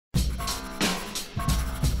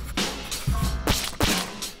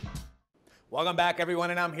Welcome back,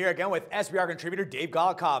 everyone, and I'm here again with SBR contributor Dave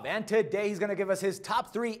Golokhov, and today he's going to give us his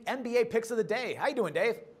top 3 NBA picks of the day. How you doing,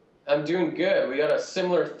 Dave? I'm doing good. We got a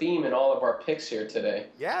similar theme in all of our picks here today.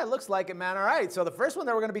 Yeah, it looks like it, man. All right, so the first one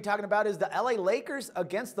that we're going to be talking about is the LA Lakers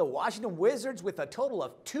against the Washington Wizards with a total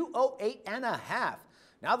of 208.5.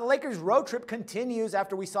 Now the Lakers' road trip continues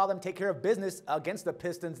after we saw them take care of business against the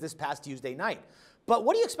Pistons this past Tuesday night. But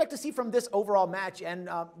what do you expect to see from this overall match, and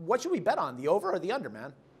what should we bet on, the over or the under,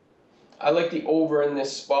 man? I like the over in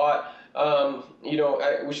this spot.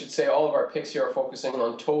 We should say all of our picks here are focusing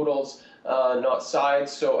on totals, not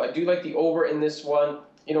sides. So I do like the over in this one.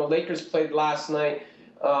 Lakers played last night.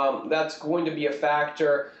 That's going to be a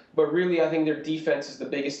factor. But really, I think their defense is the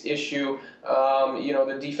biggest issue.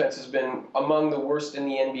 Their defense has been among the worst in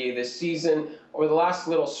the NBA this season. Over the last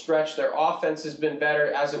little stretch, their offense has been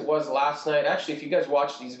better as it was last night. Actually, if you guys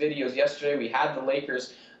watched these videos yesterday, we had the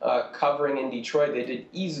Lakers covering in Detroit. They did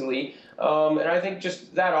easily. And I think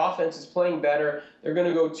just that offense is playing better. They're going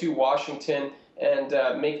to go to Washington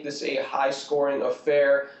and make this a high-scoring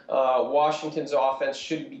affair. Washington's offense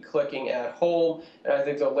should be clicking at home, and I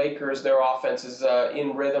think the Lakers, their offense is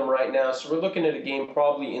in rhythm right now. So we're looking at a game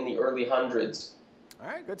probably in the early hundreds. All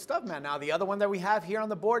right, good stuff, man. Now, the other one that we have here on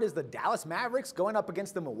the board is the Dallas Mavericks going up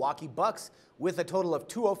against the Milwaukee Bucks with a total of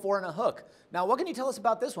 204 and a hook. Now, what can you tell us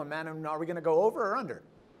about this one, man? And are we going to go over or under?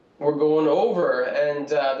 We're going over, and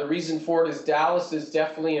the reason for it is Dallas is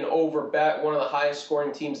definitely an over bet, one of the highest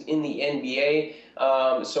scoring teams in the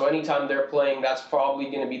NBA. So anytime they're playing, that's probably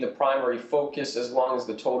going to be the primary focus as long as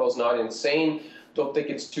the total's not insane. Don't think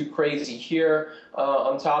it's too crazy here.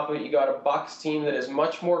 On top of it, you got a Bucks team that is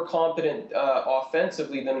much more competent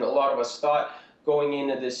offensively than a lot of us thought going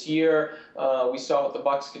into this year. We saw what the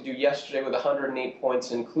Bucks could do yesterday with 108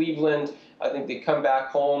 points in Cleveland. I think they come back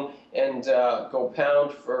home and go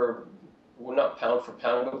not pound for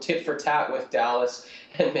pound, go tit for tat with Dallas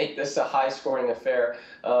and make this a high-scoring affair.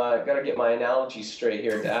 Got to get my analogy straight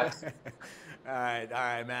here, Dax. All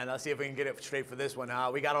right, man. Let's see if we can get it straight for this one.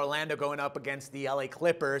 We got Orlando going up against the LA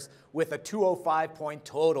Clippers with a 205-point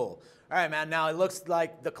total. All right, man. Now it looks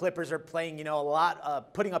like the Clippers are playing,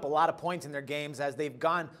 putting up a lot of points in their games as they've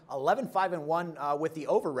gone 11-5-1 with the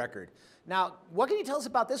over record. Now, what can you tell us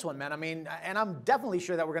about this one, man? I mean, and I'm definitely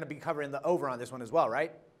sure that we're going to be covering the over on this one as well,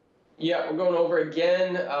 right? Yeah, we're going over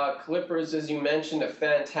again. Clippers, as you mentioned, a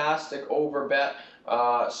fantastic over bet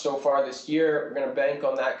so far this year. We're going to bank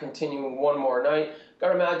on that continuing one more night.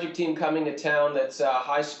 Got a Magic team coming to town that's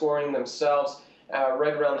high scoring themselves,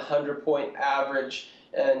 right around the 100-point average,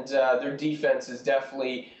 and their defense is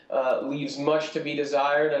definitely leaves much to be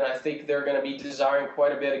desired, and I think they're going to be desiring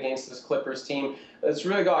quite a bit against this Clippers team. It's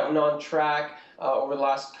really gotten on track over the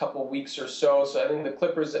last couple weeks or so. So I think the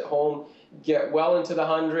Clippers at home get well into the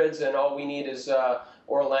hundreds, and all we need is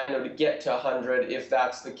Orlando to get to 100 if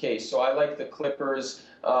that's the case. So I like the Clippers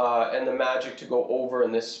and the Magic to go over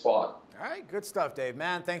in this spot. All right, good stuff, Dave.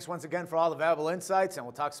 Man, thanks once again for all the valuable insights, and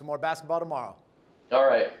we'll talk some more basketball tomorrow. All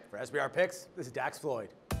right. For SBR Picks, this is Dax Floyd.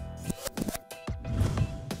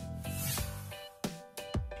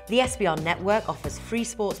 The SBR Network offers free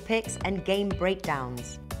sports picks and game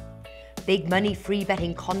breakdowns, big money free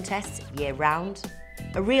betting contests year-round,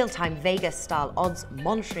 a real-time Vegas-style odds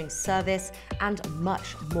monitoring service, and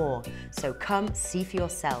much more. So come see for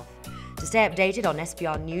yourself. To stay updated on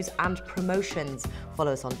SBR news and promotions,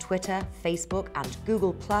 follow us on Twitter, Facebook, and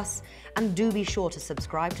Google+, and do be sure to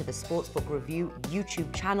subscribe to the Sportsbook Review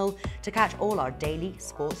YouTube channel to catch all our daily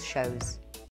sports shows.